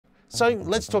So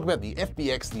let's talk about the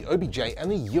FBX, the OBJ,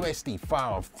 and the USD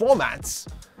file formats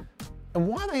and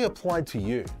why they applied to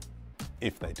you,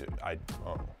 if they do.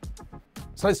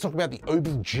 So let's talk about the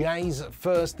OBJs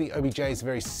first. The OBJ is a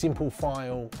very simple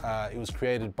file. It was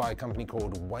created by a company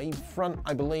called Wavefront,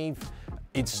 I believe.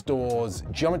 It stores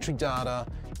geometry data.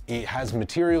 It has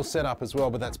material set up as well,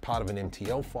 but that's part of an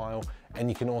MTL file. And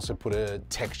you can also put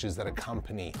textures that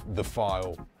accompany the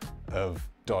file of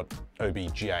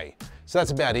 .obj. So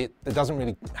that's about it. It doesn't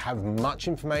really have much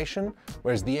information,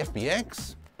 whereas the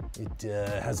FBX, it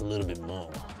has a little bit more.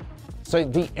 So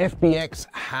the FBX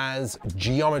has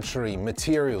geometry,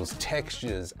 materials,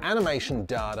 textures, animation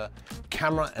data,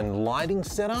 camera and lighting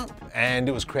setup, and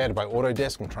it was created by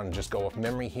Autodesk. I'm trying to just go off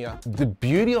memory here. The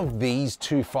beauty of these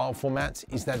two file formats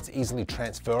is that it's easily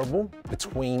transferable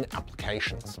between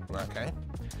applications, okay?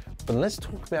 But let's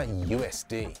talk about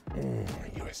USD.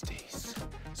 USDs.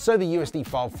 So the USD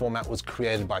file format was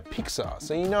created by Pixar,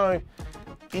 so you know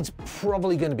it's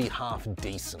probably going to be half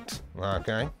decent,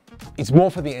 okay? It's more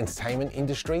for the entertainment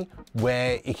industry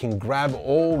where it can grab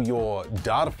all your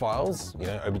data files, you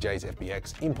know, OBJs,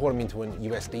 FBX, import them into an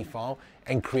USD file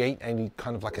and create any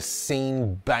kind of like a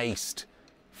scene-based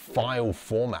file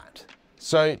format.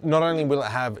 So not only will it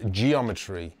have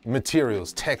geometry,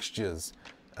 materials, textures,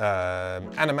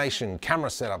 animation, camera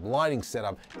setup, lighting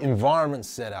setup, environment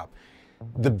setup,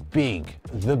 the big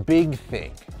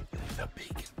thing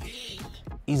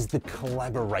is the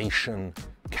collaboration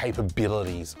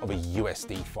capabilities of a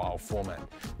USD file format.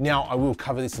 Now, I will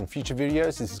cover this in future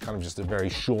videos. This is kind of just a very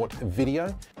short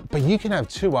video, but you can have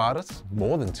two artists,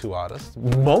 more than two artists,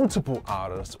 multiple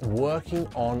artists working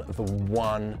on the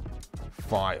one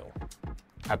file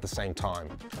at the same time,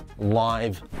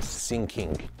 live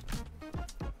syncing.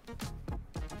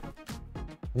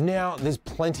 Now, there's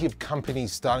plenty of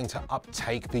companies starting to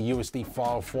uptake the USD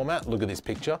file format. Look at this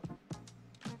picture.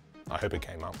 I hope it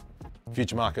came up.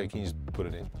 Future Marco, can you just put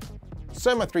it in?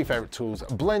 So my three favorite tools,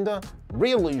 Blender,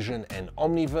 Reallusion, and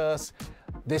Omniverse,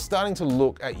 they're starting to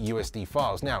look at USD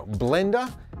files. Now,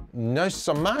 Blender, not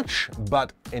so much,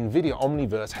 but NVIDIA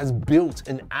Omniverse has built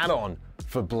an add-on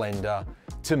for Blender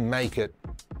to make it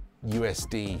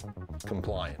USD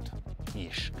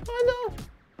compliant-ish. I know.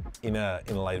 In a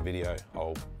later video,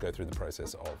 I'll go through the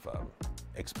process of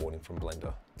exporting from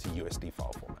Blender to USD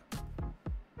file format.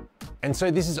 And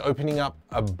so this is opening up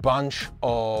a bunch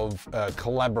of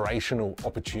collaborational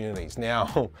opportunities.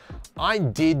 Now, I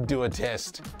did do a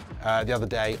test the other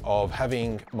day of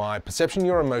having my Perception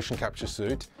Euro motion capture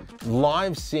suit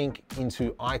live sync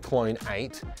into iClone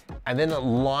 8, and then a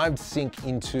live sync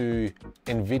into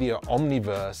NVIDIA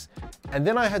Omniverse. And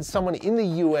then I had someone in the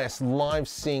US live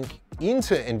sync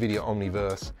into NVIDIA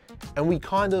Omniverse, and we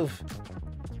kind of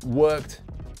worked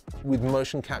with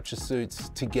motion capture suits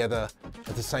together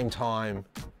at the same time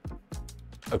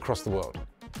across the world.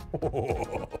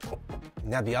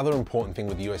 Now, the other important thing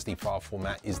with the USD file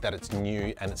format is that it's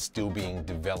new and it's still being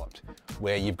developed,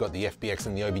 where you've got the FBX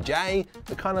and the OBJ,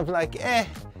 they're kind of like,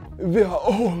 we are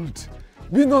old,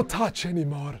 we not touch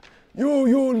anymore,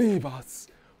 you leave us.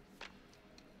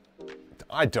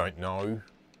 I don't know.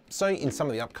 So in some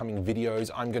of the upcoming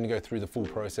videos, I'm going to go through the full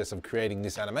process of creating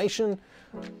this animation.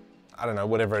 I don't know,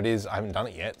 whatever it is, I haven't done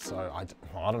it yet, so I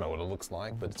don't know what it looks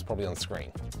like, but it's probably on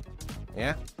screen.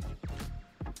 Yeah?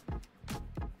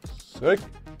 Sick.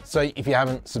 So if you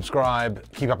haven't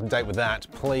subscribed, keep up to date with that,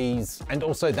 please. And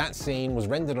also that scene was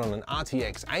rendered on an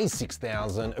RTX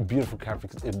A6000, a beautiful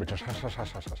graphics.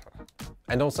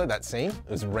 And also that scene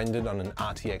was rendered on an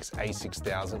RTX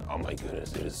A6000. Oh my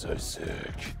goodness, it is so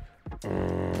sick.